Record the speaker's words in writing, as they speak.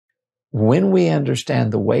when we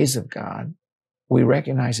understand the ways of God, we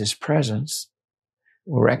recognize His presence,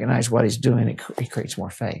 we recognize what He's doing, it creates more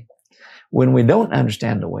faith. When we don't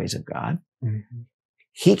understand the ways of God,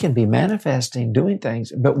 He can be manifesting, doing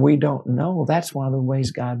things, but we don't know. That's one of the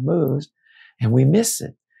ways God moves, and we miss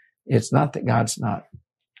it. It's not that God's not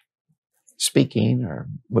speaking or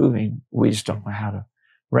moving. We just don't know how to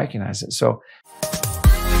recognize it. So,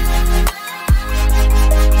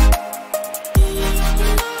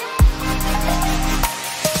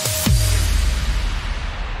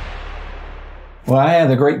 well, I have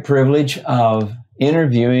the great privilege of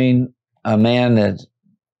interviewing a man that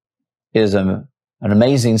is an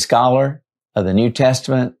amazing scholar of the New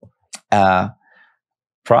Testament,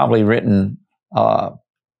 probably written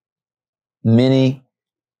many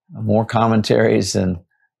more commentaries than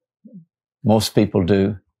most people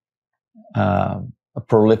do, a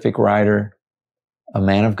prolific writer, a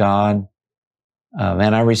man of God, a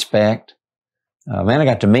man I respect, a man I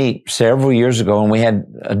got to meet several years ago, and we had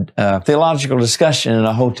a theological discussion in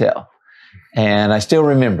a hotel, and I still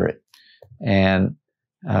remember it. And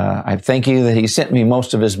I thank you that he sent me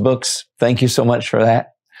most of his books. Thank you so much for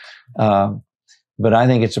that. But I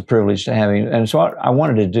think it's a privilege to have him. And so what I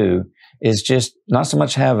wanted to do is just not so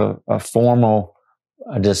much have a formal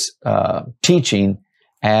teaching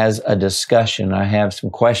as a discussion. I have some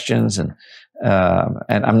questions, and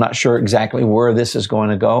I'm not sure exactly where this is going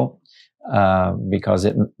to go, because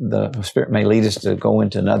the Spirit may lead us to go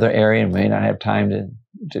into another area and may not have time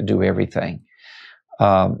to do everything.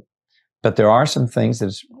 But there are some things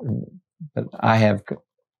that I have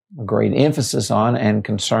a great emphasis on and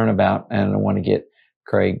concern about, and I want to get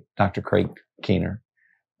Dr. Craig Keener,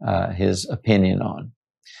 his opinion on.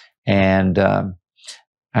 And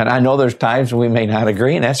I know there's times we may not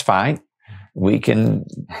agree, and that's fine. We can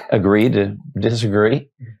agree to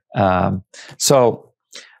disagree. Craig,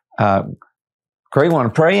 I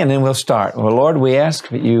want to pray, and then we'll start. Well, Lord, we ask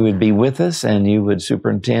that you would be with us and you would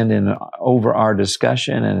superintend over our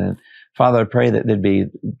discussion. And Father, I pray that there'd be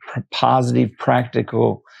positive,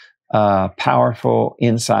 practical, powerful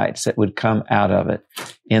insights that would come out of it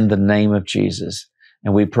in the name of Jesus.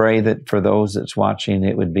 And we pray that for those that's watching,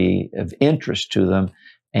 it would be of interest to them.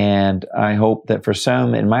 And I hope that for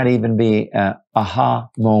some, it might even be an aha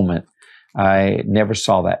moment. I never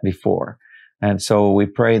saw that before. And so we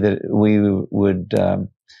pray that we would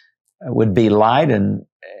be light, and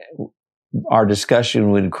our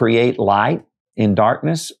discussion would create light in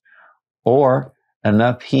darkness, or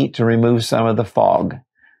enough heat to remove some of the fog.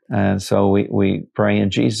 And so we pray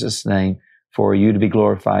in Jesus' name for you to be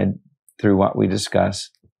glorified through what we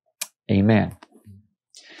discuss. Amen.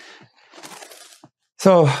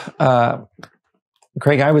 So,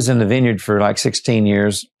 Craig, I was in the vineyard for like 16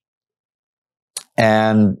 years.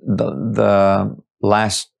 And the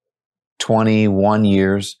last 21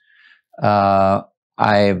 years,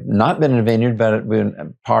 I've not been in a vineyard, but I've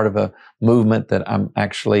been part of a movement that I'm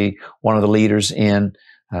actually one of the leaders in.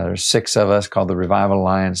 There's 6 of us called the Revival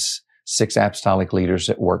Alliance, 6 apostolic leaders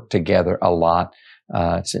that work together a lot.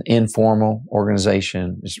 It's an informal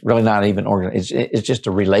organization. It's really not even organized. It's just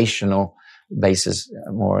a relational basis,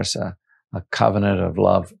 more as a covenant of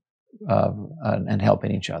love and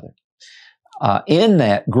helping each other. In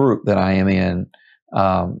that group that I am in,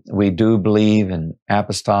 we do believe in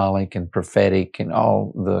apostolic and prophetic and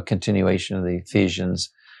all the continuation of the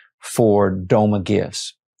Ephesians 4 Doma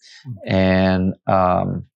gifts. And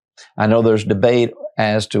I know there's debate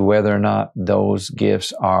as to whether or not those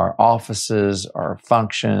gifts are offices or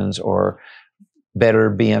functions, or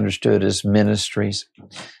better be understood as ministries.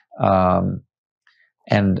 And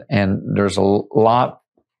there's a lot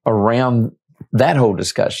around that whole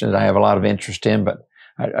discussion that I have a lot of interest in, but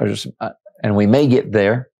and we may get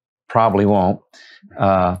there, probably won't.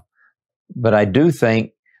 But I do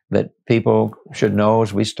think that people should know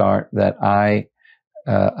as we start that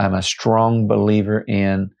I'm a strong believer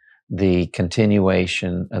in the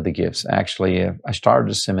continuation of the gifts. Actually, I started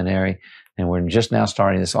a seminary, and we're just now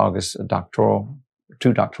starting this August 2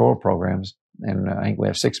 doctoral programs, and I think we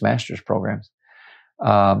have 6 master's programs.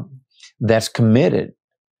 That's committed.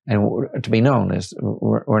 And to be known is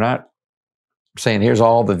we're not saying here's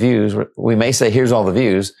all the views. We may say here's all the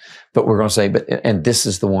views, but we're going to say, and this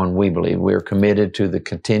is the one we believe. We're committed to the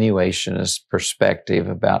continuationist perspective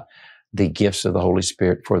about the gifts of the Holy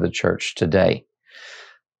Spirit for the church today.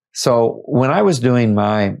 So when I was doing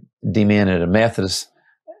my DMin at a Methodist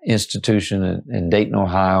institution in Dayton,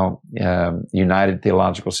 Ohio, United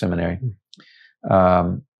Theological Seminary,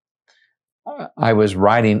 I was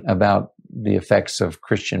writing about the effects of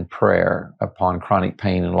Christian prayer upon chronic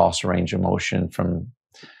pain and loss of range of motion from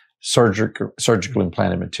surgical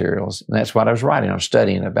implanted materials. And that's what I was writing. I was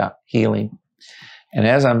studying about healing. And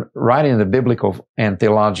as I'm writing the biblical and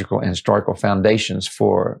theological and historical foundations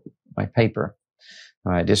for my paper,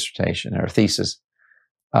 my dissertation or thesis,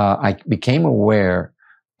 I became aware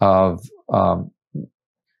of,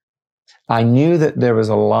 I knew that there was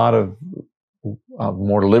a lot of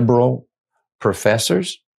more liberal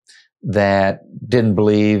professors that didn't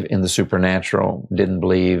believe in the supernatural, didn't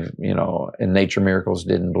believe, in nature miracles,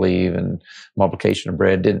 didn't believe in multiplication of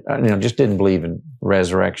bread, just didn't believe in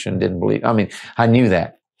resurrection, didn't believe. I knew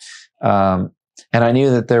that. And I knew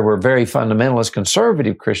that there were very fundamentalist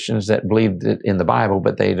conservative Christians that believed it in the Bible,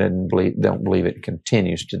 but they don't believe it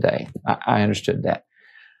continues today. I understood that.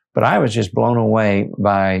 But I was just blown away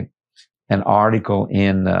by an article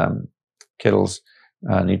in Kittle's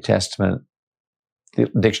New Testament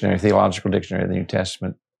Theological Dictionary of the New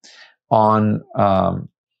Testament on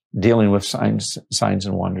dealing with signs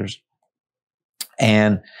and wonders.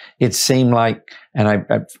 And it seemed like, and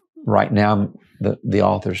I right now the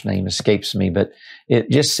author's name escapes me, but it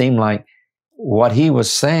just seemed like what he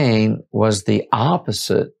was saying was the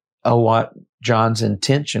opposite of what John's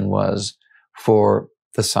intention was for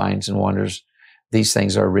the signs and wonders. These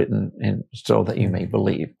things are written and so that you may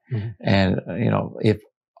believe. Mm-hmm. And, if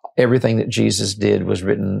everything that Jesus did was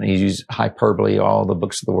written, he used hyperbole, all the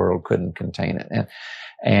books of the world couldn't contain it.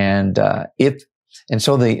 And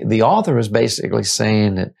so the author is basically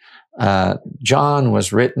saying that, John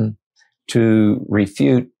was written to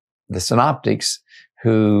refute the synoptics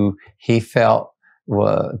who he felt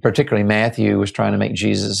particularly Matthew was trying to make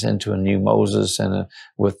Jesus into a new Moses and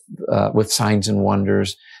with signs and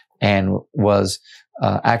wonders, and was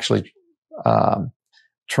actually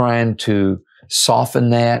trying to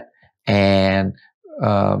soften that and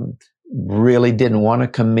really didn't want to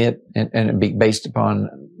commit and be based upon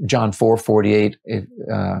John 4:48.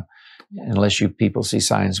 Unless you people see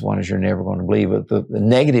signs and wonders, you're never going to believe it. The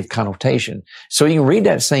negative connotation. So you can read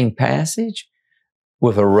that same passage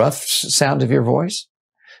with a rough sound of your voice,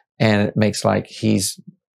 and it makes like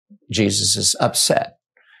Jesus is upset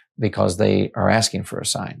because they are asking for a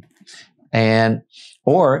sign.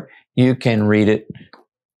 Or you can read it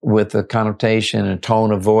with a connotation and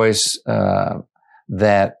tone of voice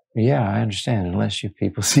that, yeah, I understand. Unless you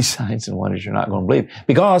people see signs and wonders, you're not going to believe.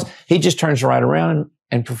 Because he just turns right around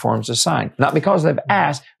and performs a sign. Not because they've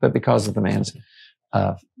asked, but because of the man's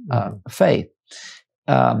faith.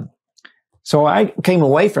 So I came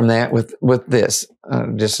away from that with this,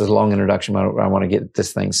 just as a long introduction. I want to get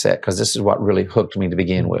this thing set, because this is what really hooked me to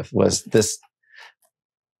begin with, was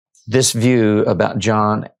this view about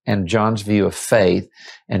John and John's view of faith,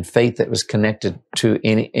 and faith that was connected to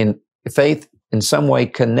faith in some way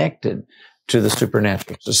connected to the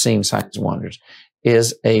supernatural, to seeing signs and wonders,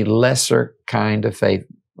 is a lesser kind of faith.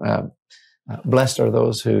 Blessed are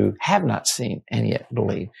those who have not seen and yet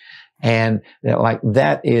believe. And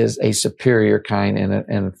that is a superior kind,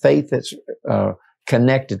 and faith that's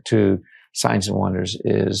connected to signs and wonders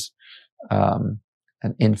is an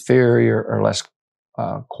inferior or less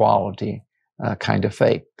quality kind of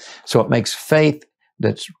faith. So it makes faith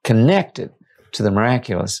that's connected to the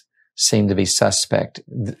miraculous seem to be suspect.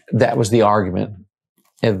 That was the argument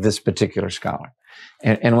of this particular scholar.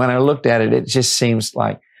 And when I looked at it, it just seems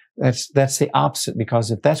like that's the opposite,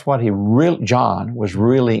 because if that's what John was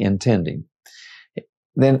really intending,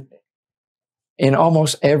 then in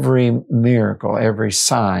almost every miracle, every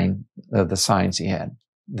sign of the signs he had,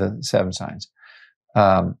 the 7 signs,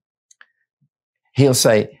 he'll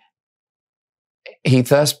say, he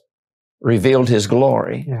thus revealed his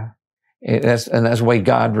glory. Yeah. That's the way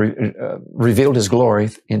God revealed his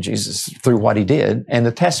glory in Jesus through what he did. And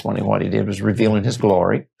the testimony of what he did was revealing his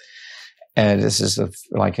glory. And this is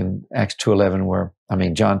like in John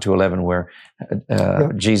 2:11, where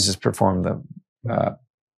Jesus performed the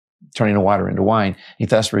turning the water into wine. He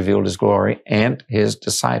thus revealed his glory, and his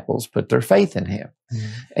disciples put their faith in him. Mm-hmm.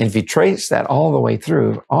 And if you trace that all the way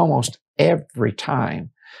through, almost every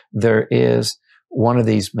time there is one of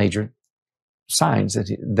these major signs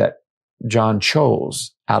that John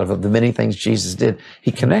chose out of the many things Jesus did,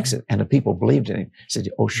 he connects it, and the people believed in him. He said,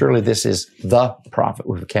 "Oh, surely this is the prophet,"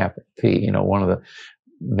 with a capital P. One of the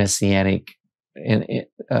messianic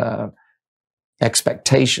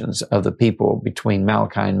expectations of the people between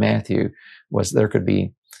Malachi and Matthew was there could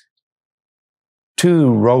be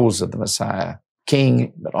 2 roles of the Messiah,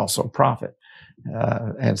 king, but also prophet.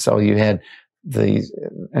 And so you had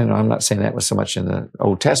and I'm not saying that was so much in the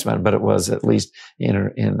Old Testament, but it was at least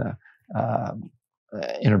interbiblical,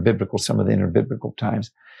 some of the interbiblical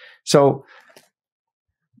times. So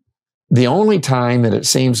the only time that it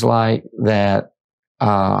seems like that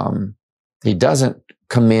he doesn't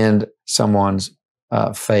commend someone's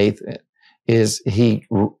faith, is he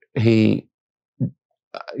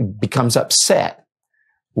becomes upset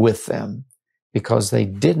with them because they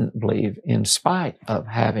didn't believe in spite of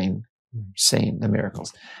having seen the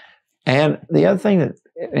miracles. And the other thing that,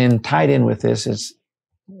 and tied in with this, is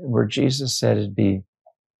where Jesus said it'd be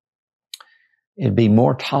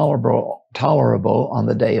more tolerable on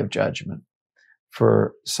the day of judgment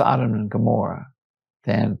for Sodom and Gomorrah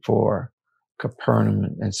than for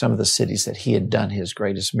Capernaum and some of the cities that he had done his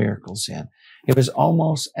greatest miracles in. It was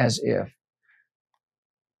almost as if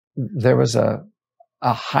there was a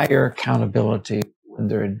higher accountability when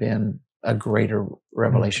there had been a greater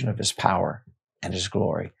revelation of his power and his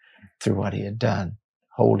glory through what he had done,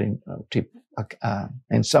 holding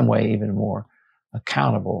in some way even more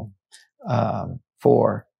accountable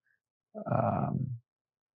for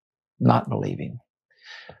not believing.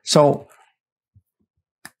 So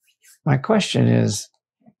my question is,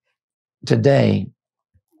 today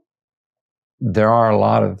there are a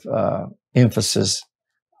lot of emphasis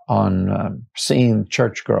on seeing the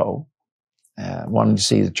church grow, wanting to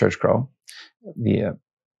see the church grow.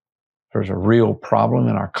 There's a real problem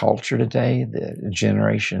in our culture today. The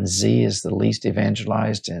Generation Z is the least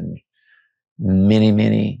evangelized in many,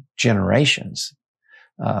 many generations.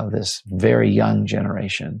 This very young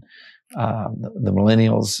generation. The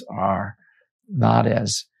millennials are not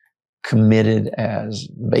as committed as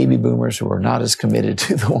the baby boomers, who are not as committed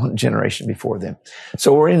to the one generation before them.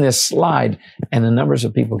 So we're in this slide, and the numbers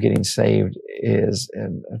of people getting saved is,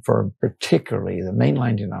 and for particularly the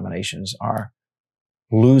mainline denominations, are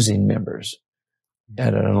losing members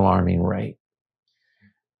at an alarming rate.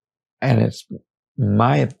 And it's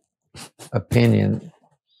my opinion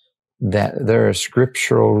that there is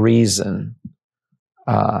scriptural reason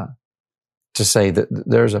to say that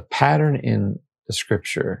there's a pattern in the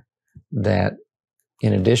scripture that,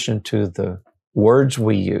 in addition to the words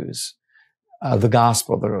we use, the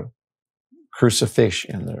gospel, the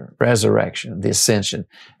crucifixion, the resurrection, the ascension,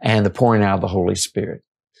 and the pouring out of the Holy Spirit,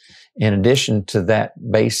 in addition to that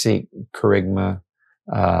basic charisma,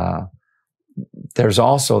 there's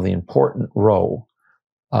also the important role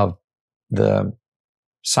of the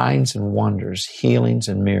signs and wonders, healings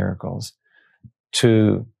and miracles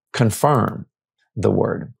to confirm the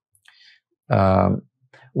word.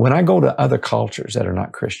 When I go to other cultures that are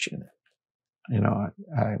not Christian,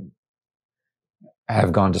 I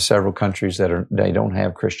have gone to several countries they don't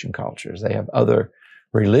have Christian cultures. They have other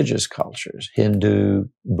religious cultures, Hindu,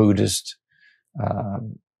 Buddhist,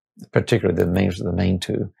 particularly the main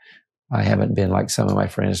two. I haven't been, like some of my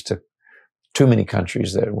friends, to too many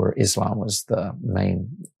countries where Islam was the main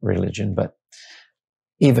religion. But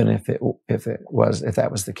even if that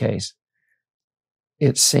was the case,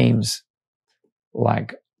 it seems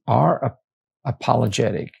like our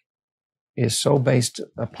apologetic is so based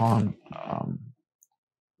upon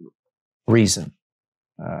reason,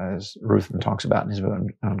 as Ruthven talks about in his book,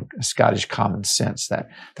 Scottish common sense, that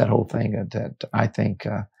whole thing that I think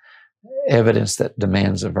evidence that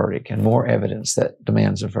demands a verdict, and more evidence that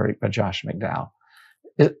demands a verdict by Josh McDowell.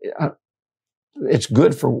 It's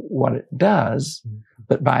good for what it does,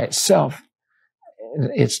 but by itself,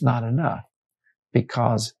 it's not enough,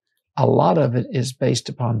 because a lot of it is based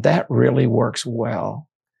upon that really works well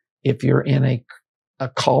if you're in a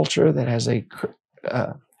culture that has a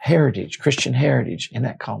heritage, Christian heritage in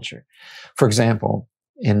that culture. For example,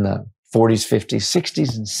 in the 40s, 50s,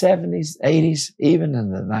 60s, and 70s, 80s, even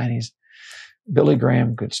in the 90s, Billy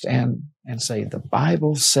Graham could stand and say, the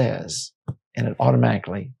Bible says, and it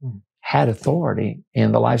automatically had authority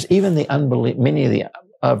in the lives, even many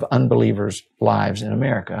of unbelievers' lives in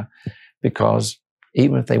America, because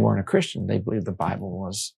even if they weren't a Christian, they believed the Bible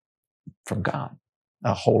was from God,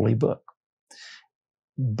 a holy book.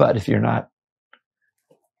 But if you're not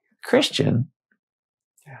Christian,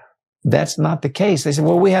 that's not the case. They say,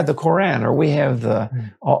 well, we have the Quran, or we have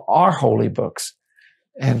our holy books.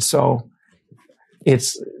 And so it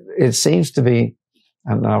seems to be,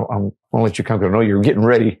 and I'm going to let you come, because I know you're getting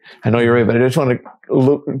ready. I know you're ready, but I just want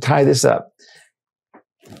to tie this up.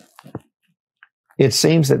 It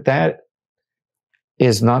seems that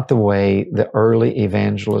is not the way the early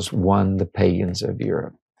evangelists won the pagans of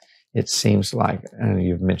Europe. It seems like, and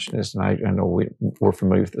you've mentioned this, and I know we're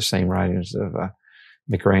familiar with the same writings of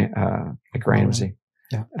McRamsey,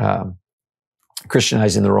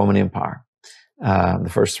 Christianizing the Roman Empire, the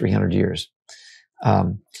first 300 years.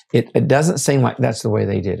 It doesn't seem like that's the way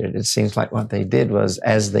they did it. It seems like what they did was,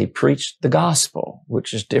 as they preached the gospel,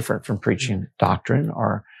 which is different from preaching doctrine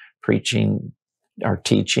or preaching or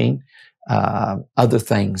teaching other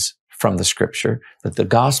things from the scripture, but the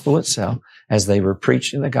gospel itself, as they were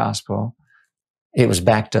preaching the gospel, it was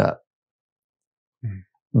backed up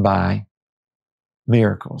by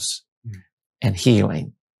miracles and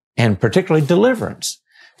healing, and particularly deliverance.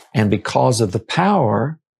 And because of the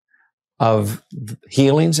power of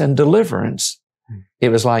healings and deliverance, it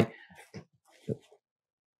was like,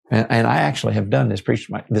 and I actually have done this, preached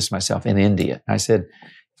this myself in India. I said,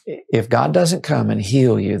 if God doesn't come and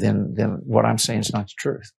heal you, then what I'm saying is not the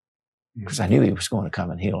truth. Because I knew he was going to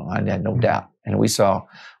come and heal them. I had no doubt. And we saw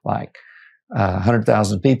like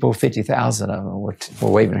 100,000 people, 50,000 of them were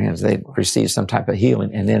waving their hands. They received some type of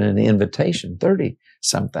healing. And then in the invitation,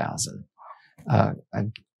 30-some thousand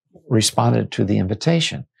responded to the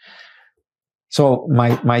invitation. So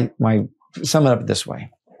my sum it up this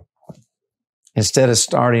way. Instead of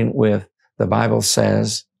starting with the Bible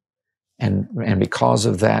says, and because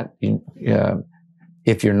of that,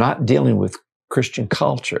 if you're not dealing with Christian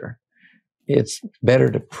culture, it's better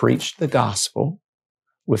to preach the gospel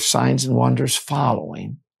with signs and wonders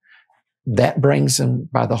following. That brings them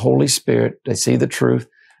by the Holy Spirit. They see the truth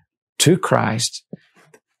to Christ.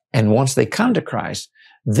 And once they come to Christ,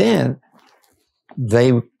 then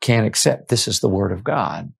they can accept this is the Word of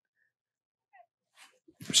God.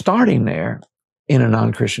 Starting there in a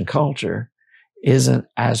non-Christian culture isn't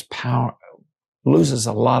as loses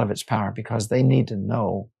a lot of its power, because they need to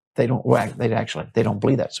know they don't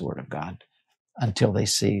believe that's the Word of God until they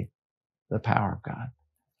see the power of God.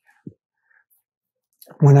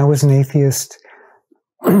 When I was an atheist,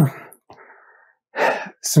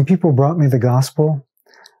 some people brought me the gospel.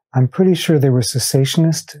 I'm pretty sure they were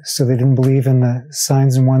cessationists, so they didn't believe in the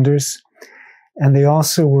signs and wonders. And they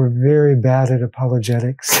also were very bad at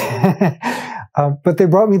apologetics. But they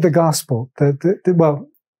brought me the gospel.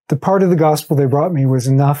 The part of the gospel they brought me was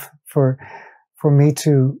enough for me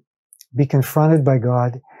to be confronted by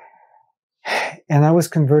God. And I was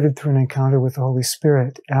converted through an encounter with the Holy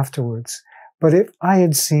Spirit afterwards. But if I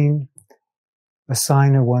had seen a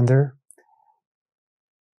sign or wonder,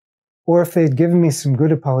 or if they'd given me some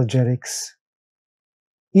good apologetics,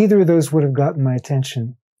 either of those would have gotten my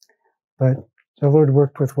attention. But the Lord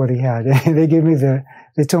worked with what he had.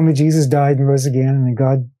 They told me Jesus died and rose again, and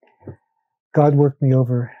God worked me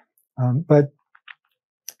over. But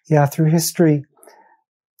yeah, through history,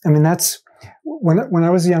 I mean, that's, when I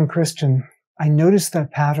was a young Christian, I noticed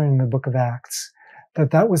that pattern in the book of Acts,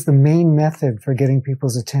 that was the main method for getting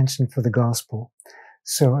people's attention for the gospel.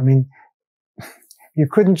 So, I mean, you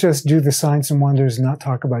couldn't just do the signs and wonders and not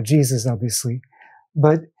talk about Jesus, obviously.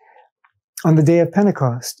 But on the day of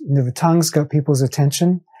Pentecost, the tongues got people's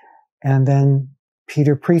attention. And then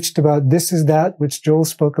Peter preached about this is that which Joel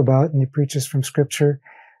spoke about, and he preaches from Scripture.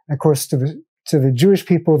 And of course, to the Jewish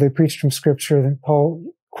people, they preached from Scripture. Then Paul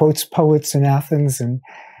quotes poets in Athens and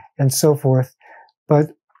so forth.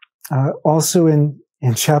 But also in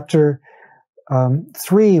chapter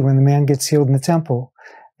 3, when the man gets healed in the temple,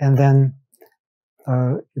 and then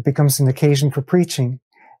it becomes an occasion for preaching.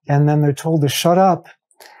 And then they're told to shut up,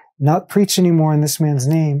 not preach anymore in this man's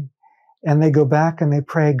name. And they go back and they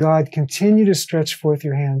pray, God, continue to stretch forth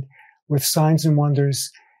your hand with signs and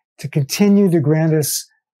wonders to continue to grant us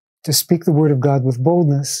to speak the word of God with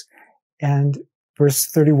boldness. And verse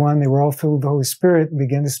 31, they were all filled with the Holy Spirit and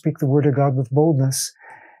began to speak the word of God with boldness.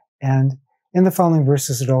 And in the following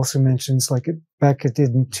verses, it also mentions, like back it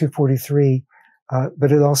did in 2:43,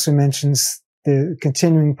 but it also mentions the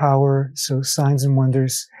continuing power, so signs and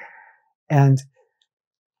wonders. And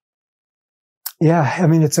yeah, I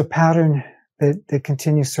mean, it's a pattern that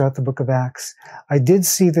continues throughout the book of Acts. I did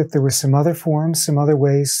see that there were some other forms, some other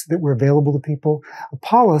ways that were available to people.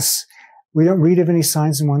 Apollos, we don't read of any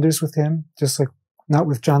signs and wonders with him, just like not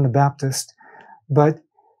with John the Baptist, but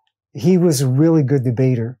he was a really good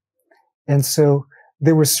debater. And so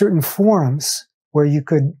there were certain forums where you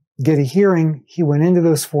could get a hearing. He went into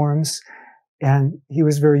those forums and he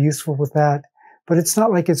was very useful with that. But it's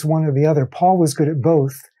not like it's one or the other. Paul was good at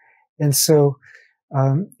both. And so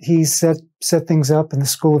he set things up in the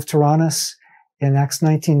school of Tyrannus in Acts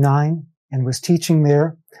 19:9 and was teaching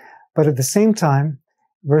there. But at the same time,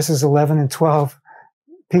 verses 11 and 12,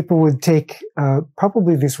 people would take,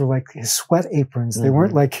 probably these were like his sweat aprons. They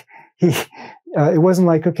weren't like, it wasn't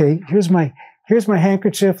like, okay, here's my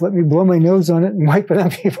handkerchief, let me blow my nose on it and wipe it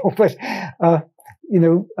on people. But,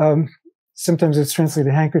 sometimes it's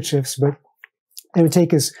translated handkerchiefs, but they would take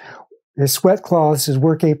his sweat cloths, his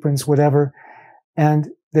work aprons, whatever, and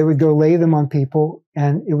they would go lay them on people.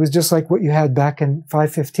 And it was just like what you had back in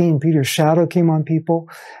 5:15. Peter's shadow came on people.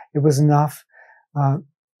 It was enough. And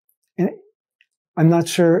I'm not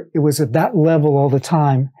sure it was at that level all the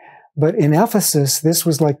time, But in Ephesus, this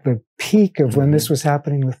was like the peak of when this was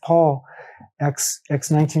happening with Paul, Acts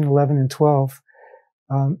 19, 11, and 12.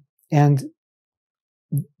 And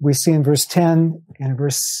we see in verse 10 and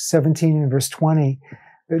verse 17 and verse 20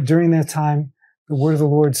 that during that time, the word of the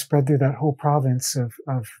Lord spread through that whole province of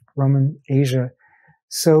Roman Asia.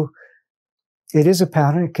 So it is a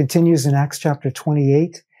pattern. It continues in Acts chapter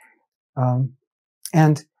 28.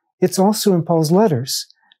 And it's also in Paul's letters.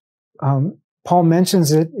 Paul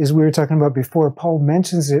mentions it, as we were talking about before, Paul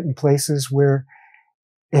mentions it in places where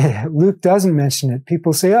Luke doesn't mention it.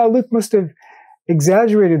 People say, oh, Luke must have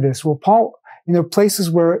exaggerated this. Well, Paul,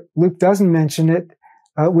 places where Luke doesn't mention it,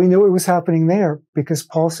 we know it was happening there because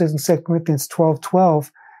Paul says in 2 Corinthians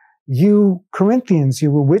 12:12, you Corinthians,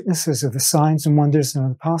 you were witnesses of the signs and wonders and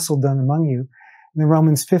the apostle done among you. And in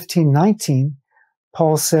Romans 15:19,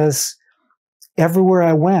 Paul says, everywhere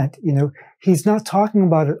I went, he's not talking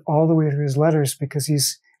about it all the way through his letters because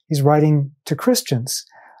he's writing to Christians.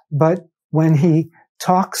 But when he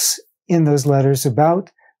talks in those letters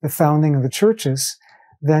about the founding of the churches,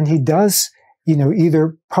 then he does,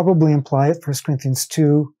 either probably imply it, 1 Corinthians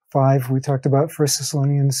 2:5, we talked about 1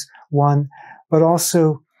 Thessalonians 1, but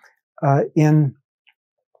also in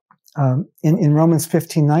Romans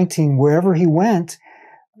 15:19, wherever he went,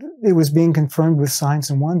 it was being confirmed with signs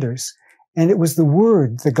and wonders. And it was the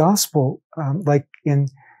word, the gospel, like in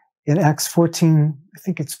Acts 14, I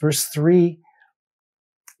think it's verse 3,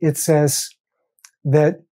 it says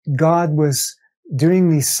that God was doing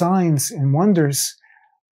these signs and wonders,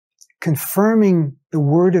 confirming the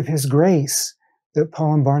word of his grace that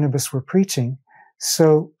Paul and Barnabas were preaching.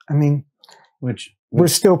 So, which we're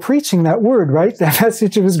still preaching that word, right? That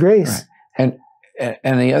message of his grace. Right.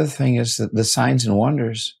 And the other thing is that the signs and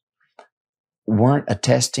wonders weren't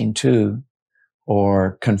attesting to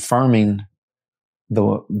or confirming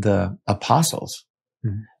the apostles.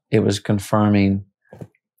 Mm-hmm. It was confirming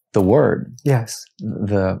the word. Yes.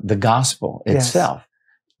 The gospel itself.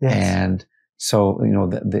 Yes. And so,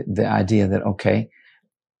 the idea that, okay,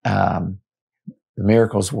 the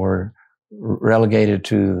miracles were relegated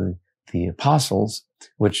to the apostles,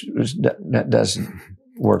 that doesn't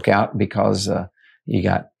work out because you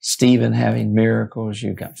got Stephen having miracles,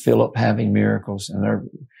 you got Philip having miracles,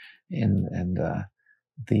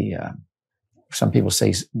 some people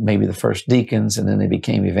say maybe the first deacons, and then they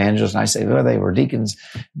became evangelists. And I say, well, they were deacons,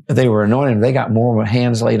 they were anointed, they got more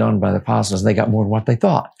hands laid on by the apostles, and they got more than what they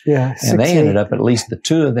thought. Yeah, and they ended up, at least the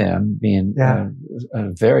two of them, being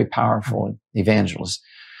very powerful evangelists.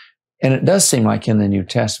 And it does seem like in the New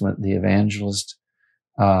Testament, the evangelists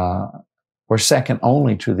were second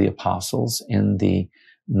only to the apostles in the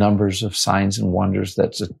numbers of signs and wonders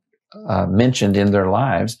that's mentioned in their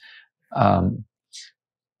lives.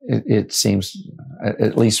 It seems,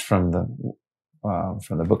 at least from the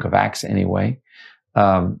book of Acts anyway,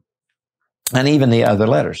 and even the other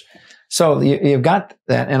letters. So you've got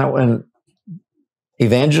that, and when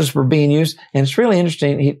evangelists were being used, and it's really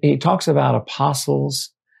interesting. He talks about apostles.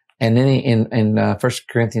 And then in 1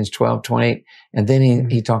 Corinthians 12:28, and then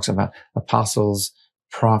he talks about apostles,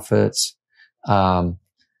 prophets, and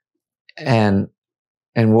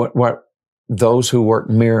what those who work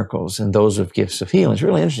miracles and those with gifts of healing. It's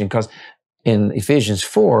really interesting because in Ephesians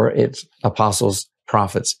 4, it's apostles,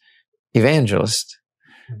 prophets, evangelists,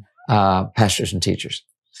 pastors, and teachers.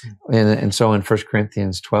 And so in 1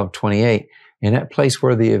 Corinthians 12:28, in that place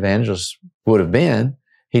where the evangelists would have been,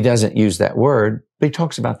 he doesn't use that word, but he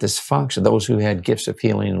talks about this function, those who had gifts of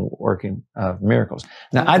healing and working of miracles.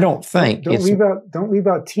 Now, I don't think don't leave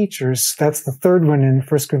out teachers. That's the third one in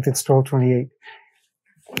 1 Corinthians 12:28.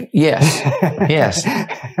 Yes, yes.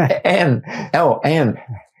 And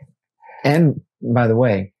by the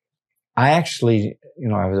way, I actually,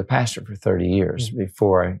 I was a pastor for 30 years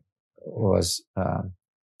before I was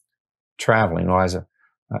traveling. Well, I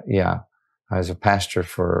was a pastor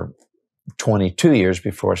for 22 years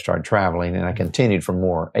before I started traveling, and I continued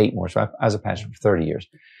for 8 more. So I was a pastor for 30 years.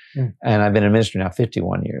 And I've been a minister now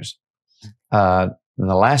 51 years. In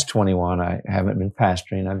the last 21, I haven't been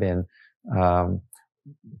pastoring. I've been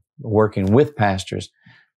working with pastors,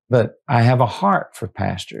 but I have a heart for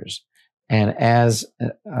pastors. And as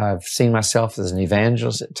I've seen myself as an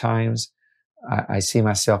evangelist at times, I see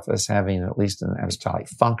myself as having at least an apostolic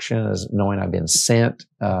function, as knowing I've been sent,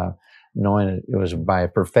 knowing it was by a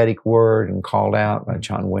prophetic word and called out by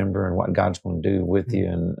John Wimber and what God's going to do with you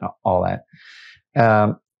and all that.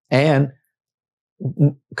 And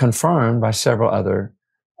confirmed by several other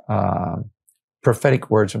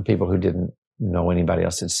prophetic words from people who didn't know anybody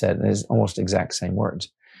else had said. And it's almost exact same words.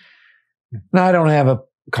 Now, I don't have a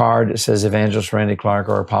card that says Evangelist Randy Clark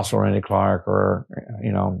or Apostle Randy Clark or,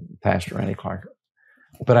 Pastor Randy Clark.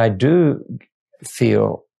 But I do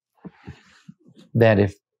feel that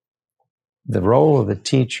if the role of the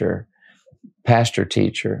teacher, pastor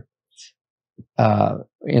teacher,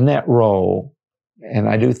 in that role, and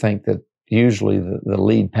I do think that usually the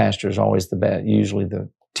lead pastor is always the best, usually the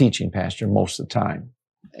teaching pastor most of the time.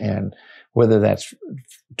 And whether that's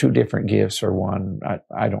two different gifts or one,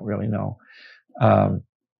 I don't really know.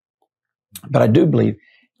 But I do believe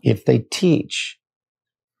if they teach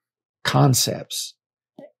concepts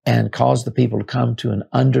and cause the people to come to an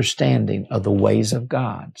understanding of the ways of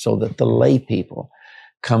God, so that the lay people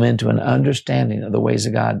come into an understanding of the ways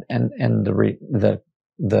of God and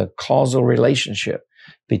the causal relationship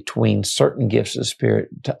between certain gifts of the Spirit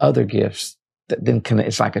to other gifts that then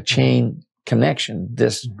it's like a chain connection.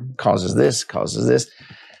 This causes this.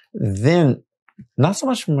 Then not so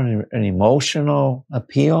much from an emotional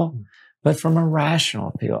appeal, but from a rational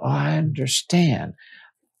appeal. Oh, I understand.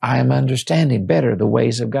 I am understanding better the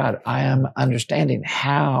ways of God. I am understanding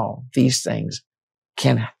how these things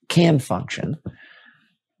can function.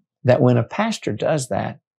 That when a pastor does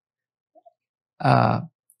that,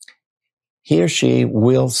 he or she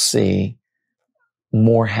will see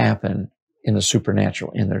more happen in the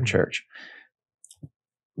supernatural in their church.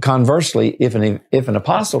 Conversely, if an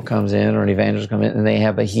apostle comes in or an evangelist comes in and they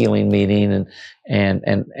have a healing meeting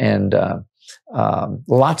and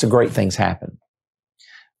lots of great things happen.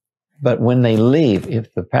 But when they leave,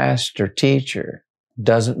 if the pastor teacher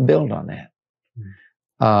doesn't build on that,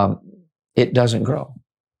 it doesn't grow.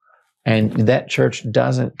 And that church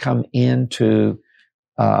doesn't come into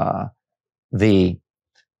the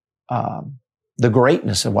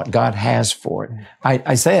greatness of what God has for it.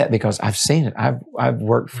 I say that because I've seen it. I've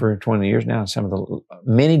worked for 20 years now in some of the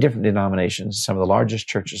many different denominations, some of the largest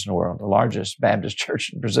churches in the world, the largest Baptist church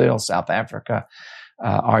in Brazil, South Africa,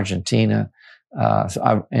 Argentina,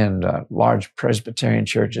 and large Presbyterian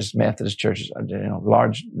churches, Methodist churches,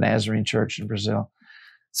 large Nazarene church in Brazil.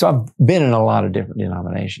 So I've been in a lot of different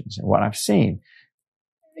denominations, and what I've seen,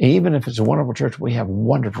 even if it's a wonderful church, we have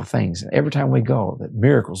wonderful things. And every time we go, that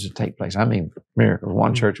miracles would take place. I mean, miracles.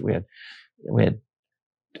 One church we had,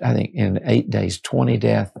 I think in 8 days, 20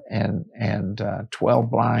 deaf and 12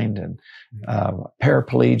 blind and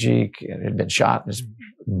paraplegic. It had been shot, and his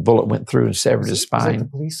bullet went through and severed his spine. Was that the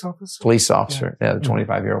police officer? Police officer, yeah, the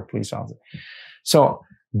 25-year-old police officer. So,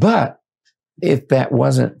 but if that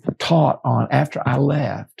wasn't taught on after I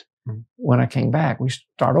left, when I came back, we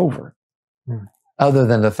start over. Other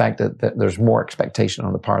than the fact that there's more expectation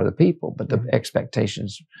on the part of the people, but the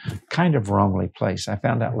expectations kind of wrongly placed. I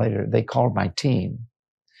found out later, they called my team.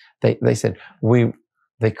 They said,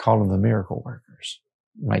 they called them the miracle workers,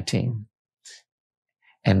 my team.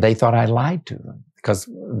 And they thought I lied to them because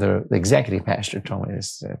the executive pastor told me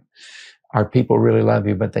this. Our people really love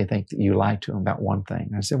you, but they think that you lied to them about one thing.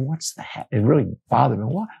 And I said, what's that? It really bothered me.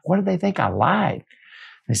 What do they think I lied?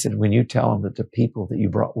 They said, when you tell them that the people that you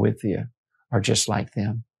brought with you are just like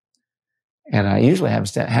them. And I usually have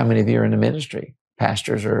how many of you are in the ministry?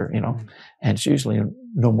 Pastors are, and it's usually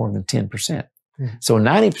no more than 10%. So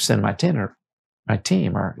 90% of my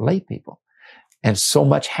team are lay people. And so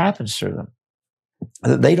much happens through them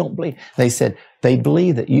that they don't believe. They said they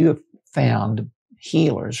believe that you have found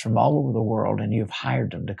healers from all over the world and you've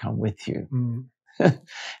hired them to come with you.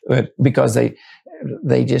 But because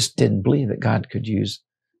they just didn't believe that God could use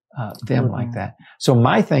them like that. So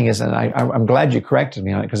my thing is, and I'm glad you corrected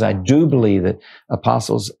me on it, because I do believe that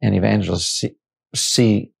apostles and evangelists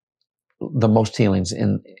see the most healings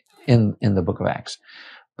in the book of Acts.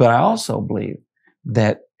 But I also believe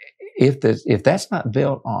that if that's not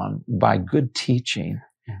built on by good teaching,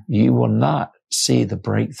 you will not see the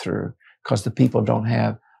breakthrough because the people don't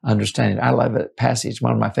have understanding. I love a passage,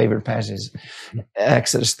 one of my favorite passages,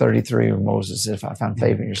 Exodus 33, where Moses said, if I found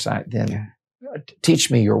favor in your sight, then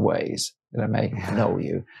teach me your ways that I may know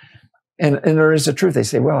you. And there is a truth. They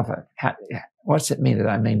say, well, what's it mean that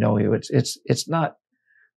I may know you? It's not,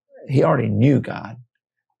 he already knew God,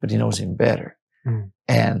 but he knows him better.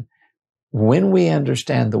 And when we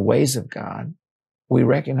understand the ways of God, we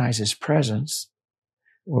recognize his presence,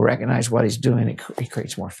 we recognize what he's doing, it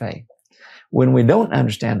creates more faith. When we don't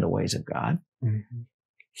understand the ways of God,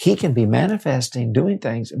 he can be manifesting, doing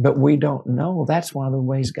things, but we don't know. That's one of the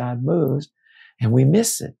ways God moves, and we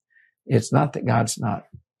miss it. It's not that God's not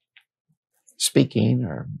speaking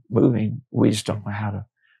or moving. We just don't know how to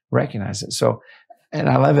recognize it. So, and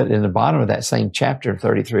I love it in the bottom of that same chapter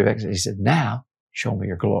 33 of Exodus, he said, now show me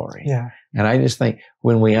your glory. And I just think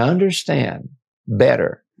when we understand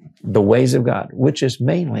better the ways of God, which is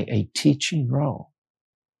mainly a teaching role,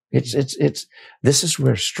 This is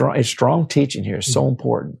where strong teaching here is so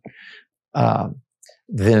important.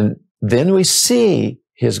 Then we see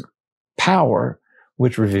his power,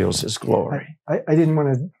 which reveals his glory. I didn't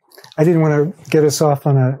want to get us off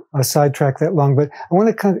on a sidetrack that long, but I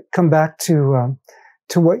want to come back to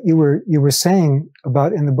what you were saying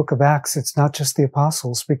about in the book of Acts. It's not just the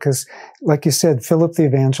apostles, because like you said, Philip the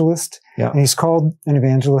evangelist, and he's called an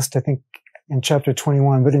evangelist, I think, in chapter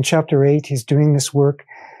 21, but in chapter 8, he's doing this work,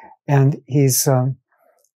 and he's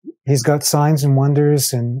got signs and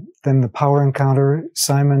wonders, and then the power encounter.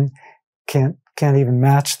 Simon can't even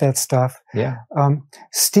match that stuff. Yeah.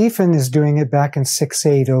 Stephen is doing it back in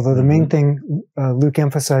 6:8, although the main thing Luke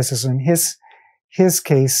emphasizes in his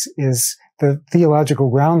case is the theological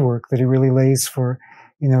groundwork that he really lays for,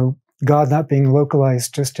 God not being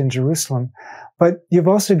localized just in Jerusalem. But you've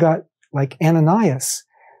also got like Ananias,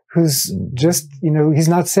 who's just, he's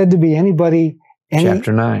not said to be anybody.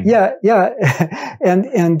 Chapter 9. Yeah.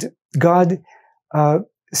 and God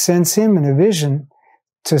sends him in a vision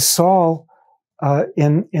to Saul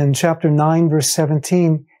in chapter 9, verse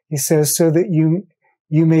 17. He says, so that you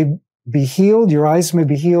may be healed, your eyes may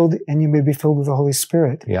be healed, and you may be filled with the Holy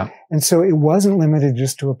Spirit. Yeah. And so it wasn't limited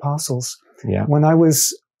just to apostles. Yeah. When I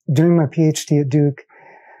was doing my PhD at Duke,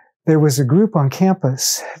 there was a group on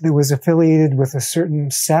campus that was affiliated with a certain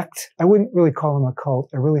sect. I wouldn't really call them a cult.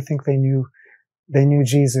 I really think they knew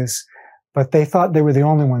Jesus, but they thought they were the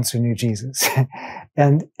only ones who knew Jesus.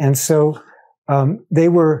 and so they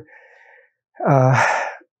were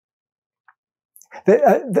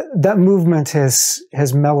that movement has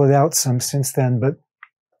mellowed out some since then, but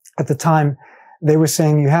at the time they were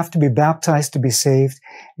saying you have to be baptized to be saved.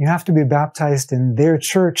 You have to be baptized in their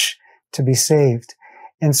church to be saved.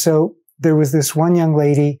 And so there was this one young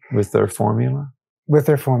lady with their formula.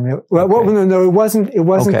 Well, no, it wasn't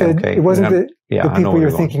the people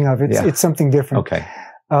you're thinking of. It's something different. Okay.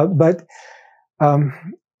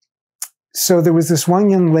 So there was this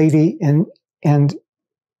one young lady, and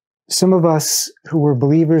some of us who were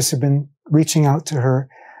believers have been reaching out to her,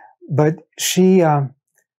 but she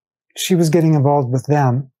was getting involved with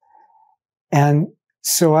them. And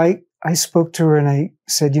so I spoke to her and I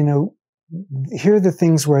said, here are the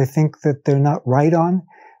things where I think that they're not right on.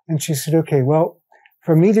 And she said, okay, well,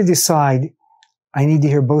 for me to decide, I need to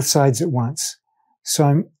hear both sides at once.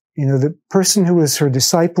 So the person who was her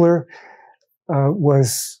discipler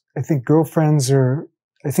was, I think,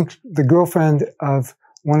 the girlfriend of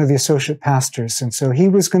one of the associate pastors. And so he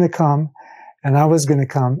was going to come and I was going to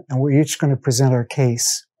come, and we're each going to present our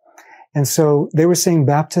case. And so they were saying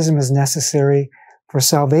baptism is necessary for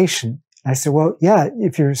salvation. I said, well, yeah,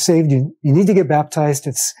 if you're saved, you need to get baptized.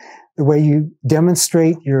 It's the way you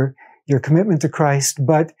demonstrate your commitment to Christ.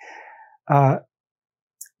 But for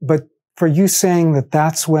you saying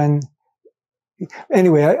that's when,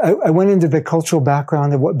 anyway, I went into the cultural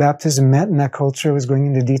background of what baptism meant in that culture. I was going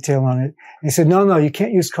into detail on it. And he said, no, you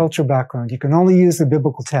can't use cultural background. You can only use the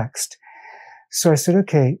biblical text. So I said,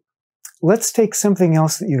 okay, let's take something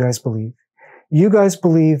else that you guys believe. You guys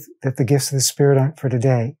believe that the gifts of the Spirit aren't for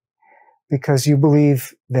today because you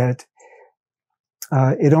believe that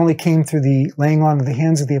it only came through the laying on of the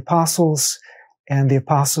hands of the apostles, and the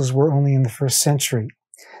apostles were only in the first century.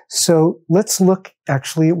 So let's look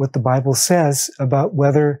actually at what the Bible says about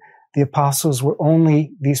whether the apostles were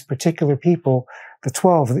only these particular people, the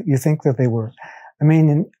 12 that you think that they were. I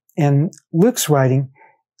mean, in Luke's writing,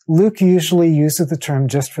 Luke usually uses the term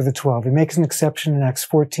just for the 12. He makes an exception in Acts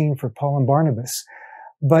 14 for Paul and Barnabas.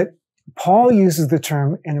 But Paul uses the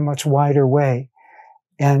term in a much wider way.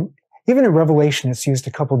 And even in Revelation, it's used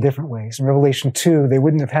a couple different ways. In Revelation 2, they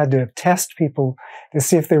wouldn't have had to test people to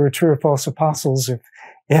see if they were true or false apostles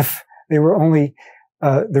if they were only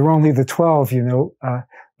the 12,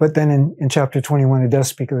 but then in chapter 21, it does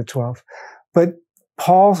speak of the 12. But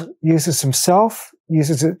Paul uses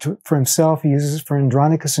it for himself. He uses it for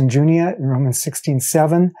Andronicus and Junia in Romans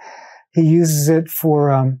 16:7. He uses it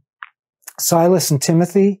for Silas and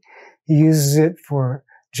Timothy. He uses it for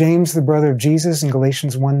James, the brother of Jesus, in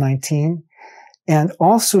Galatians 1:19. And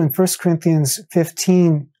also in 1 Corinthians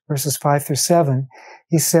 15, verses 5 through 7,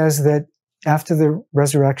 he says that after the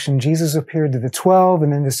resurrection, Jesus appeared to the 12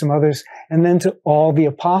 and then to some others, and then to all the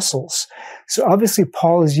apostles. So obviously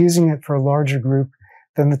Paul is using it for a larger group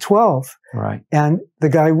than the 12. Right. And the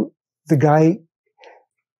guy,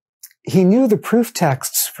 he knew the proof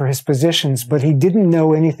texts for his positions, but he didn't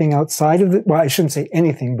know anything outside of it. Well, I shouldn't say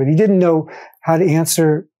anything, but he didn't know how to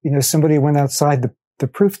answer, somebody who went outside the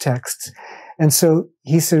proof texts. And so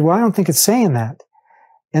he said, well, I don't think it's saying that.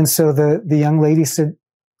 And so the young lady said,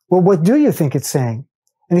 well, what do you think it's saying?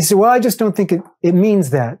 And he said, well, I just don't think it means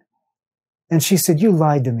that. And she said, you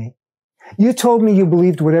lied to me. You told me you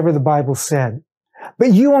believed whatever the Bible said,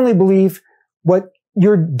 but you only believe what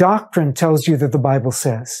your doctrine tells you that the Bible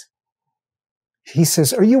says. He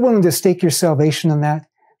says, are you willing to stake your salvation on that?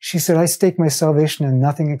 She said, I stake my salvation on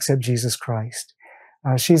nothing except Jesus Christ.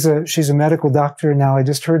 She's a medical doctor now. I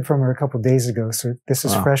just heard from her a couple of days ago, so this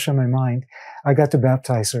is fresh on my mind. I got to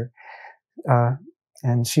baptize her,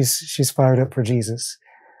 and she's fired up for Jesus.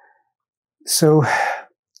 So,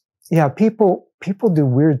 yeah, people do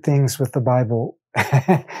weird things with the Bible.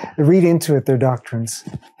 They read into it their doctrines.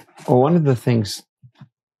 Well, one of the things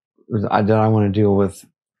that I want to deal with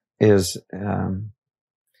is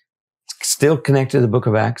still connected to the Book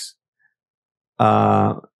of Acts.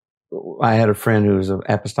 I had a friend who was an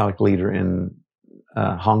apostolic leader in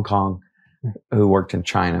Hong Kong who worked in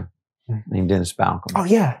China named Dennis Balcom. Oh,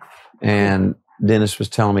 yeah. And Dennis was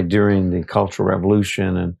telling me during the Cultural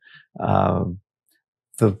Revolution and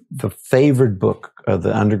the favored book of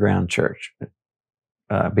the underground church,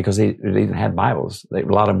 because they didn't have Bibles. A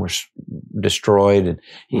lot of them were destroyed,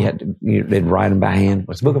 and they'd write them by hand,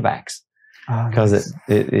 was the Book of Acts. Because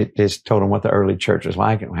it just told them what the early church was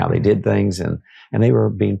like and how they did things, and they were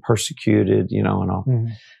being persecuted, and all.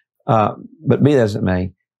 But be that as it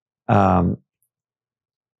may,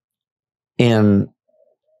 in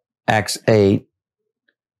Acts 8,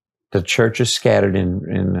 the church is scattered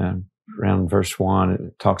in around verse 1.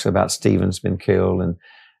 It talks about Stephen's been killed,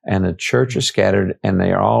 and the church is scattered, and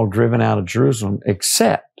they are all driven out of Jerusalem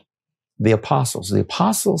except the apostles. The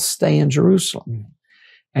apostles stay in Jerusalem.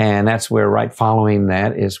 And that's where, right following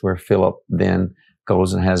that, is where Philip then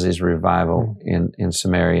goes and has his revival in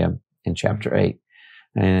Samaria in chapter 8.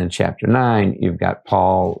 And in chapter 9, you've got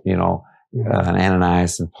Paul, and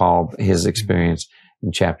Ananias and Paul, his experience.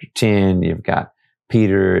 In chapter 10, you've got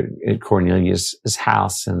Peter at Cornelius'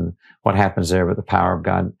 house and what happens there with the power of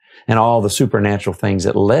God and all the supernatural things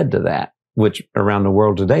that led to that, which around the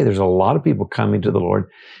world today, there's a lot of people coming to the Lord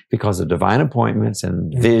because of divine appointments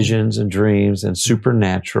and visions and dreams and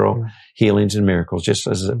supernatural healings and miracles, just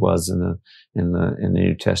as it was in the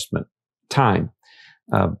New Testament time,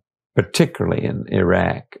 particularly in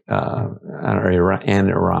Iraq and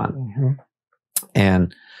Iran.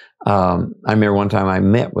 And I remember one time I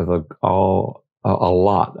met with a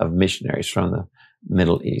lot of missionaries from the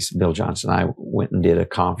Middle East. Bill Johnson and I went and did a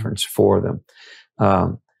conference for them.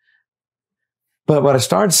 But what I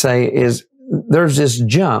started to say is there's this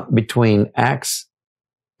jump between Acts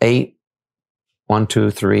 8, 1,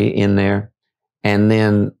 2, 3 in there, and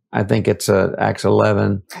then I think it's Acts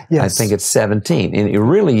 11. Yes. I think it's 17. And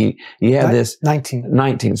you have this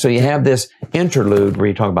 19. So you have this interlude where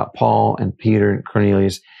you talk about Paul and Peter and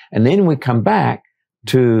Cornelius, and then we come back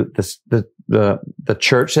to the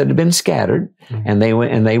church that had been scattered, and they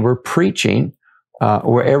went and they were preaching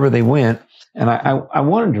wherever they went. And I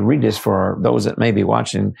wanted to read this for those that may be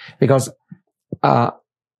watching, because,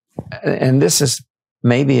 and this is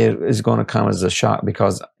maybe it is going to come as a shock,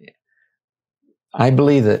 because I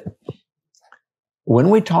believe that when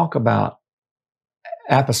we talk about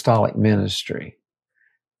apostolic ministry,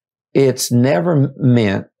 it's never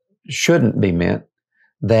meant, shouldn't be meant,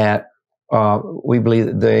 that we believe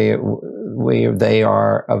that they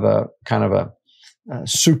are of a kind of a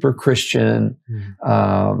super Christian,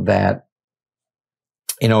 that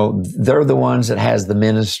they're the ones that has the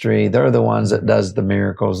ministry. They're the ones that does the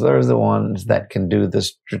miracles. They're the ones that can do the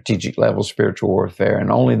strategic level spiritual warfare,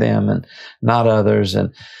 and only them and not others.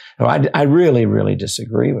 And I really, really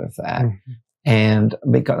disagree with that. And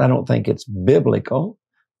because I don't think it's biblical,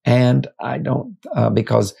 and I don't,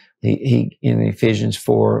 because he in Ephesians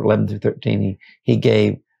 4, 11 through 13, he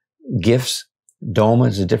gave gifts. Doma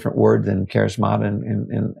is a different word than charismata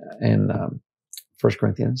in 1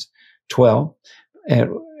 Corinthians 12.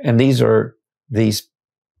 And these are these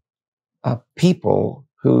people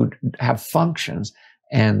who have functions,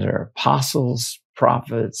 and they're apostles,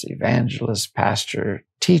 prophets, evangelists, pastor,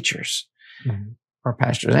 teachers, or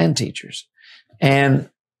pastors and teachers. And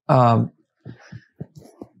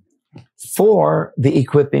for the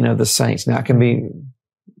equipping of the saints. Now, it can be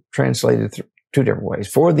translated through two different ways.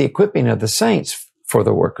 For the equipping of the saints for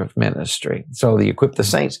the work of ministry. So they equip the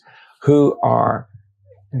saints who are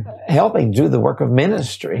helping do the work of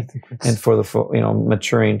ministry, and for the full,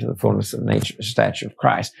 maturing to the fullness of nature, stature of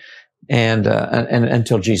Christ, and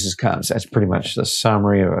until Jesus comes. That's pretty much the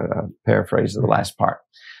summary or a paraphrase of the last part.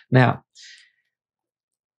 Now,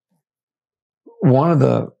 one of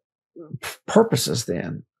the purposes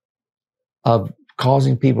then of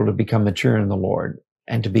causing people to become mature in the Lord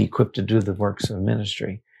and to be equipped to do the works of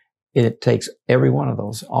ministry, it takes every one of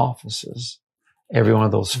those offices every one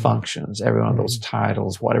of those functions, every one of those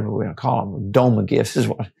titles, whatever we're going to call them, doma gifts is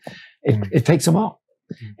what it takes them all.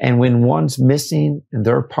 And when one's missing and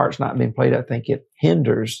their part's not being played, I think it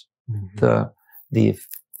hinders the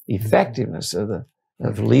effectiveness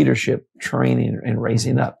of leadership training and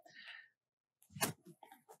raising up.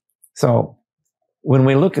 So when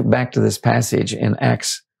we look back to this passage in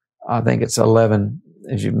Acts, I think it's 11,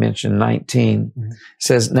 as you mentioned, 19, it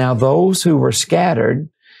says, now those who were scattered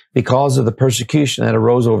because of the persecution that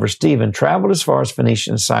arose over Stephen traveled as far as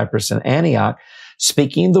Phoenicia and Cyprus and Antioch,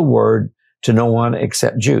 speaking the word to no one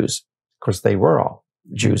except Jews. Of course, they were all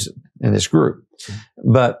Jews in this group.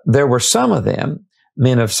 But there were some of them,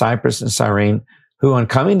 men of Cyprus and Cyrene, who on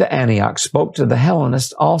coming to Antioch spoke to the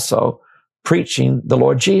Hellenists also, preaching the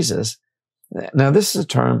Lord Jesus. Now, this is a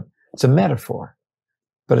term, it's a metaphor.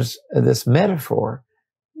 But it's, this metaphor,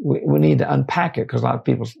 we need to unpack it because a lot of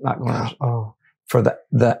people's not going to. For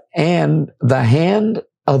the hand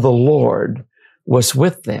of the Lord was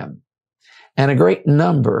with them, and a great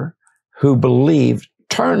number who believed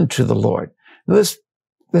turned to the Lord. Now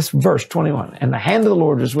this verse 21, and the hand of the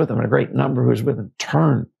Lord was with them, and a great number who was with them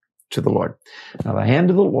turned to the Lord. Now the hand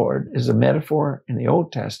of the Lord is a metaphor in the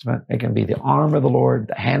Old Testament. It can be the arm of the Lord,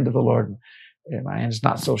 the hand of the Lord. My hand is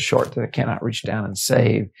not so short that it cannot reach down and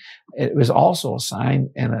save. It was also a sign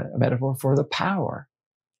and a metaphor for the power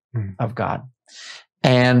of God.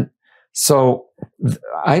 And so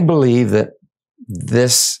I believe that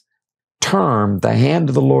this term, the hand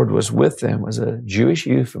of the Lord was with them, was a Jewish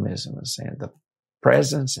euphemism of saying the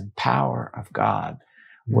presence and power of God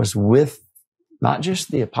was with not just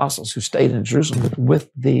the apostles who stayed in Jerusalem, but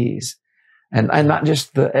with these. And not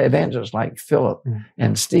just the evangelists like Philip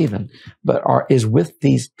and Stephen, but is with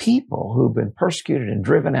these people who've been persecuted and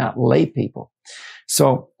driven out, lay people.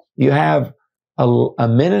 So you have a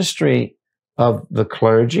ministry of the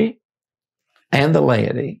clergy and the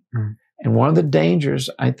laity. And one of the dangers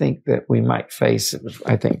I think that we might face,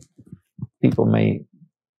 I think people may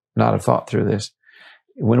not have thought through this,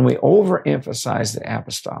 when we overemphasize the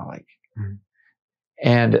apostolic,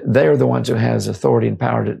 and they're the ones who has authority and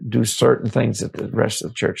power to do certain things that the rest of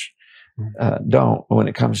the church don't when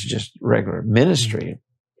it comes to just regular ministry,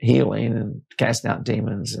 healing and casting out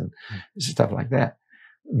demons and stuff like that.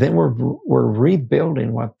 Then we're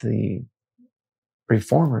rebuilding what the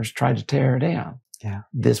reformers tried to tear down.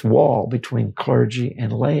 This wall between clergy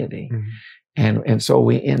and laity. And so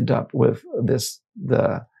we end up with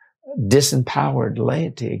the disempowered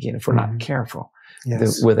laity again, if we're not careful,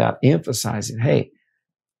 without emphasizing, hey,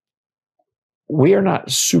 we are not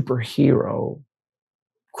superhero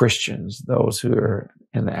Christians, those who are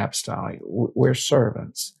in the apostolic. We're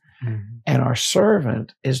servants. And our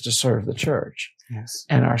servant is to serve the church.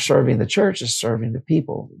 And our serving the church is serving the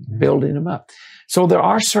people, building them up. So there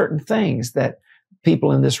are certain things that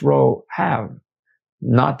people in this row have.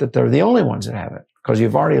 Not that they're the only ones that have it, because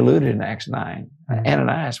you've already alluded in Acts 9.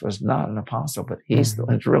 Ananias was not an apostle, but it's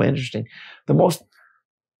really interesting. The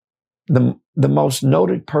most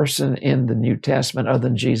noted person in the New Testament other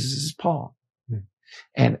than Jesus is Paul.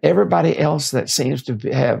 And everybody else that seems to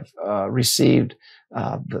have received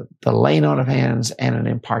the laying on of hands and an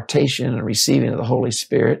impartation and receiving of the Holy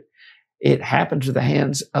Spirit, it happened to the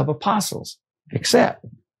hands of apostles, except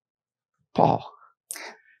Paul.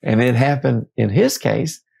 And it happened, in his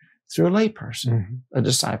case, through a layperson, a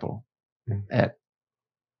disciple. And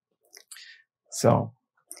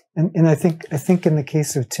I think in the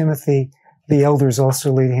case of Timothy, the elders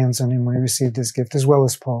also laid hands on him when he received his gift, as well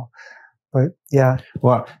as Paul. But yeah.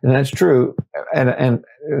 Well, and that's true. And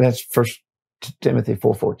that's 1 Timothy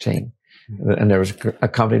 4:14. And there was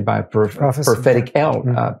accompanied by a prophetic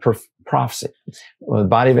prophecy. Well, the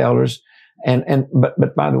body of elders.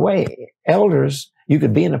 But by the way, elders, you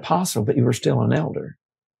could be an apostle, but you were still an elder.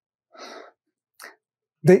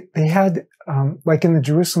 They had, like in the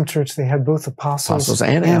Jerusalem church, they had both apostles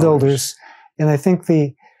and elders. And I think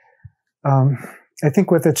I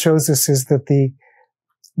think what that shows us is that the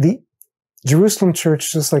Jerusalem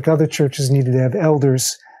church, just like other churches, needed to have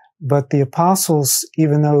elders, but the apostles,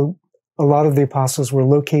 even though a lot of the apostles were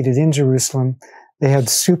located in Jerusalem, they had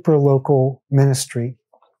super local ministry.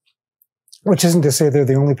 Which isn't to say they're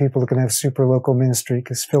the only people who can have super local ministry,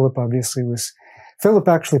 because Philip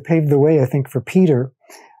actually paved the way, I think, for Peter.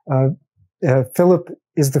 Philip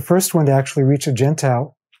is the first one to actually reach a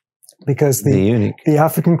Gentile, because the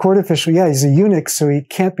African court official, he's a eunuch, so he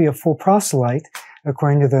can't be a full proselyte,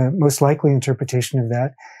 according to the most likely interpretation of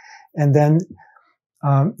that. And then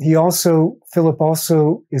Philip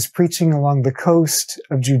also is preaching along the coast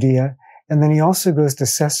of Judea, and then he also goes to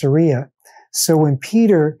Caesarea. So when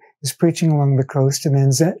Peter is preaching along the coast and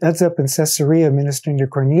then ends up in Caesarea ministering to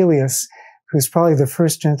Cornelius, who's probably the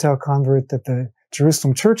first Gentile convert that the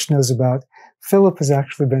Jerusalem church knows about. Philip has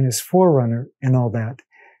actually been his forerunner in all that.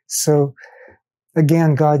 So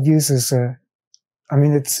again, God uses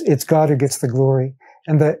it's God who gets the glory.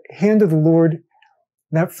 And the hand of the Lord,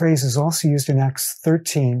 that phrase is also used in Acts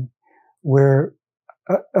 13, where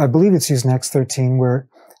I believe it's used in Acts 13, where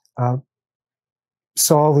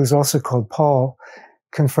Saul, who's also called Paul,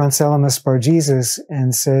 confronts Elymas Bar Jesus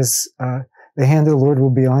and says, the hand of the Lord will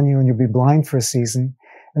be on you and you'll be blind for a season.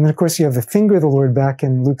 And then, of course, you have the finger of the Lord back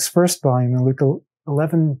in Luke's first volume, in Luke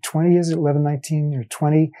 11:20, is it 11:19 or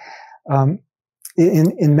 20?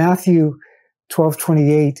 In Matthew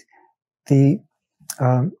 12:28,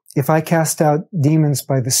 if I cast out demons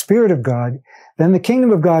by the Spirit of God, then the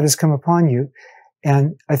kingdom of God has come upon you.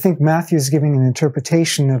 And I think Matthew is giving an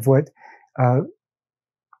interpretation of what,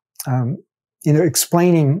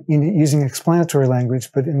 explaining, using explanatory language.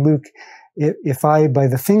 But in Luke, if I, by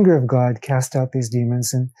the finger of God, cast out these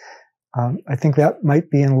demons, and I think that might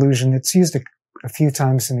be an allusion. It's used a few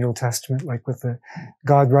times in the Old Testament, like with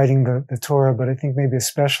God writing the Torah, but I think maybe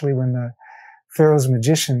especially when the Pharaoh's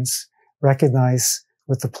magicians recognize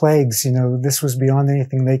with the plagues, this was beyond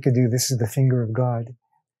anything they could do. This is the finger of God.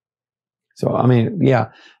 So,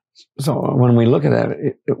 So when we look at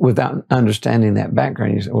that, without understanding that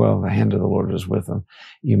background, you say, well, the hand of the Lord is with them.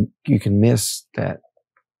 You can miss that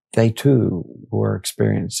they too were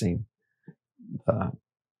experiencing the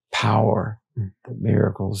power, the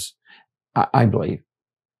miracles. I believe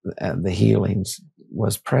the healings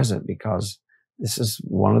was present because this is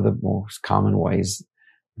one of the most common ways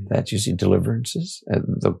that you see deliverances.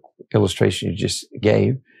 The illustration you just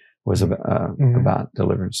gave was about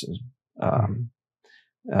deliverances,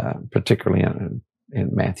 particularly in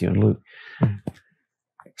Matthew and Luke.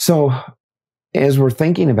 So as we're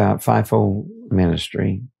thinking about fivefold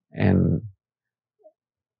ministry, and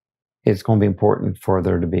it's going to be important for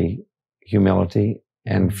there to be humility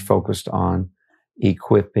and focused on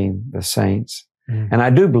equipping the saints. And I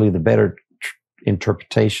do believe the better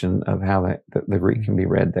interpretation of how the Greek can be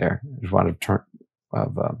read there is what of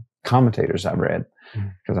commentators I've read,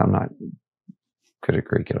 because I'm not good at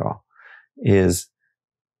Greek at all, is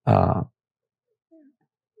the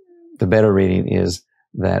better reading is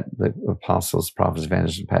that the apostles, prophets,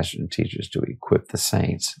 evangelists, and pastors and teachers to equip the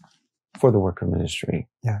saints for the work of ministry.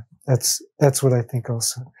 Yeah, that's what I think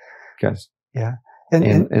also. Because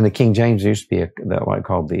and the King James used to be what I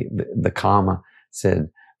call the comma, said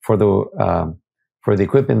for the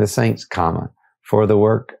equipping the saints, comma, for the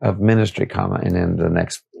work of ministry, comma, and then the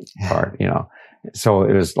next part, So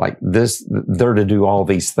it was like this, they're to do all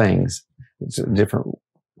these things. It's a different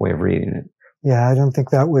way of reading it. Yeah, I don't think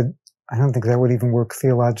that would even work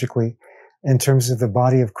theologically in terms of the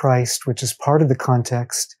body of Christ, which is part of the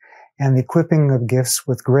context, and the equipping of gifts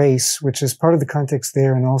with grace, which is part of the context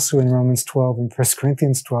there, and also in Romans 12 and 1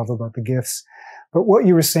 Corinthians 12 about the gifts. But what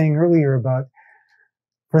you were saying earlier about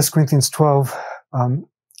 1 Corinthians 12,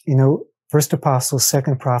 first apostles,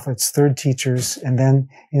 second prophets, third teachers, and then,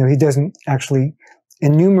 he doesn't actually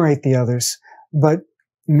enumerate the others, but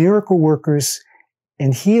miracle workers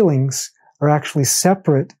and healings are actually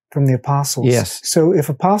separate from the apostles. Yes. So if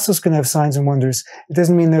apostles can have signs and wonders, it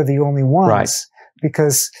doesn't mean they're the only ones. Right.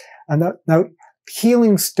 Because now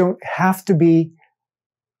healings don't have to be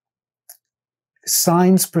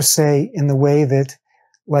signs per se in the way that,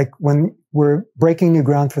 like when we're breaking new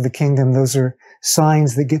ground for the kingdom, those are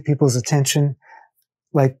signs that get people's attention.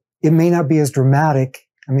 Like it may not be as dramatic.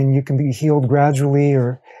 I mean, you can be healed gradually,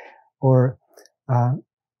 or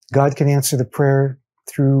God can answer the prayer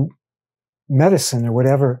through medicine or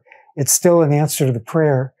whatever. It's still an answer to the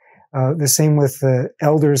prayer. The same with the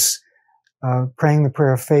elders praying the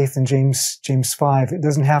prayer of faith in James 5. It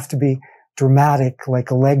doesn't have to be dramatic, like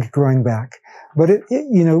a leg growing back. But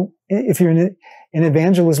if you're in an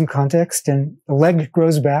evangelism context and a leg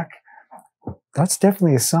grows back, that's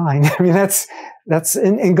definitely a sign. I mean,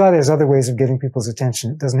 and God has other ways of getting people's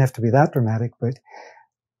attention. It doesn't have to be that dramatic, but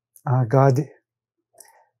God.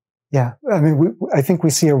 Yeah, I mean, I think we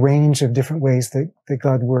see a range of different ways that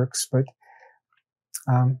God works, but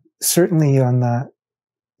certainly in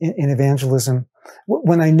evangelism,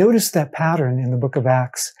 when I noticed that pattern in the book of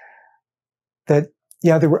Acts, that,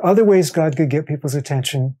 there were other ways God could get people's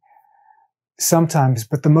attention sometimes,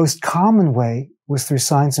 but the most common way was through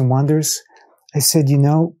signs and wonders. I said,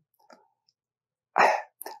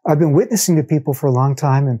 I've been witnessing to people for a long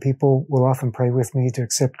time, and people will often pray with me to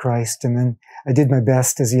accept Christ. And then I did my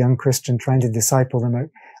best as a young Christian trying to disciple them. I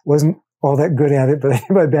wasn't all that good at it, but I did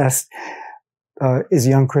my best as a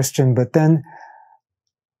young Christian. But then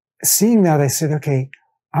seeing that, I said, okay,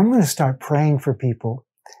 I'm going to start praying for people.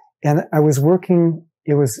 And I was working,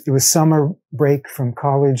 it was summer break from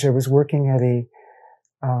college. I was working at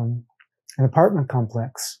an apartment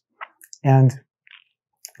complex. And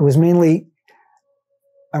it was mainly,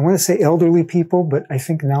 I want to say elderly people, but I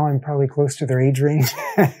think now I'm probably close to their age range.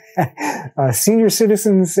 Senior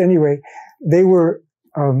citizens, anyway, they were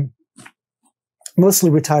mostly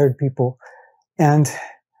retired people. And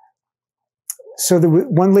so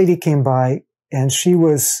one lady came by, and she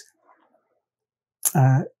was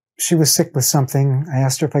sick with something. I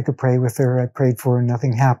asked her if I could pray with her. I prayed for her.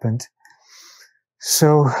 Nothing happened.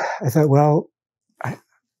 So I thought, well,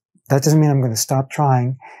 that doesn't mean I'm going to stop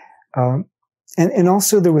trying. And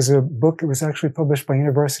also there was a book, it was actually published by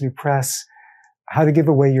University Press, How to Give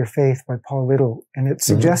Away Your Faith by Paul Little. And it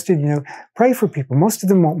suggested, pray for people. Most of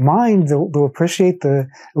them won't mind. They'll appreciate at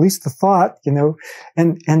least the thought, and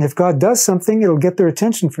if God does something, it'll get their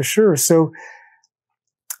attention for sure. So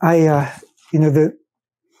one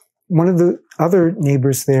of the other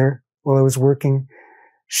neighbors there while I was working,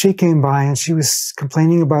 she came by and she was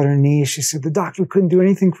complaining about her knee. She said the doctor couldn't do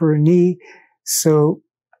anything for her knee. So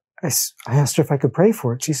I asked her if I could pray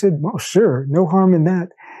for it. She said, well, sure, no harm in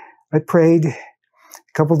that. I prayed. A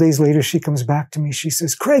couple of days later, she comes back to me. She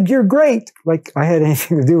says, Craig, you're great. Like I had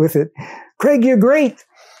anything to do with it. Craig, you're great.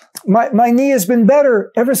 My knee has been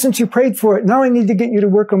better ever since you prayed for it. Now I need to get you to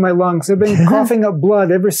work on my lungs. I've been coughing up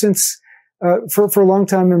blood ever since, for a long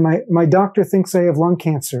time. And my doctor thinks I have lung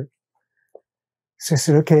cancer. So I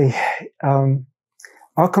said, okay,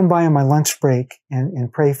 I'll come by on my lunch break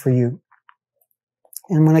and pray for you.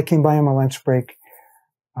 And when I came by on my lunch break,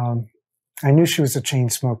 I knew she was a chain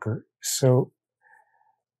smoker. So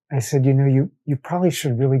I said, you probably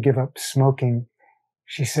should really give up smoking.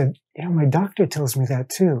 She said, my doctor tells me that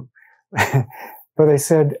too. But I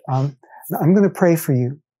said, I'm going to pray for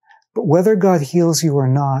you. But whether God heals you or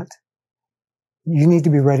not, you need to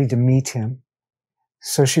be ready to meet him.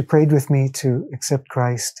 So she prayed with me to accept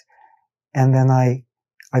Christ. And then I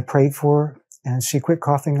prayed for her, and she quit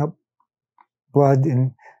coughing up blood,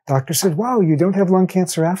 and doctor said, wow, you don't have lung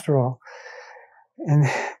cancer after all. And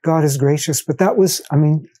God is gracious. But that was, I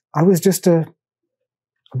was just a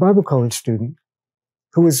Bible college student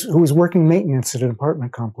who was working maintenance at an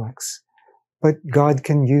apartment complex. But God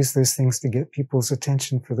can use those things to get people's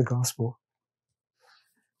attention for the gospel.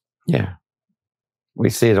 Yeah. We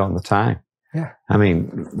see it all the time. Yeah.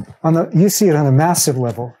 You see it on a massive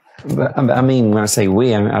level. But when I say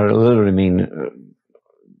we, I literally mean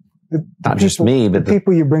not just me, but the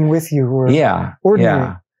people you bring with you who are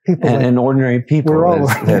ordinary people. And ordinary people. We're all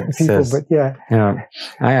ordinary people, but yeah.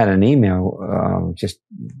 I had an email just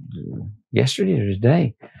yesterday or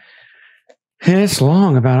today. And it's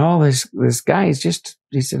long about all this guy. He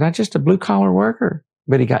said, I'm just a blue collar worker.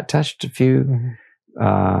 But he got touched a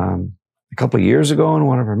couple of years ago in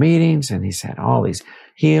one of our meetings, and he's had all these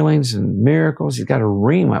healings and miracles. He's got a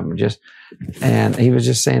ream of them and he was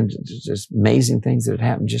just saying just amazing things that had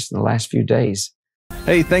happened just in the last few days.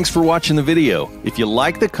 Hey, thanks for watching the video. If you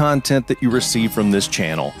like the content that you receive from this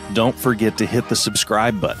channel, don't forget to hit the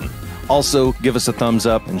subscribe button. Also, give us a thumbs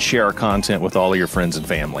up and share our content with all of your friends and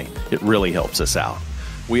family. It really helps us out.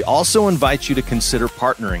 We also invite you to consider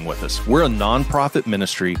partnering with us. We're a nonprofit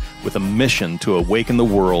ministry with a mission to awaken the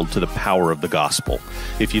world to the power of the gospel.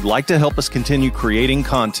 If you'd like to help us continue creating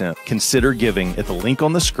content, consider giving at the link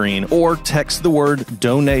on the screen or text the word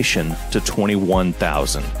donation to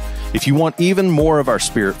 21,000. If you want even more of our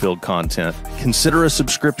spirit-filled content, consider a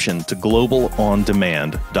subscription to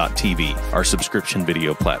globalondemand.tv, our subscription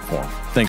video platform. Thanks.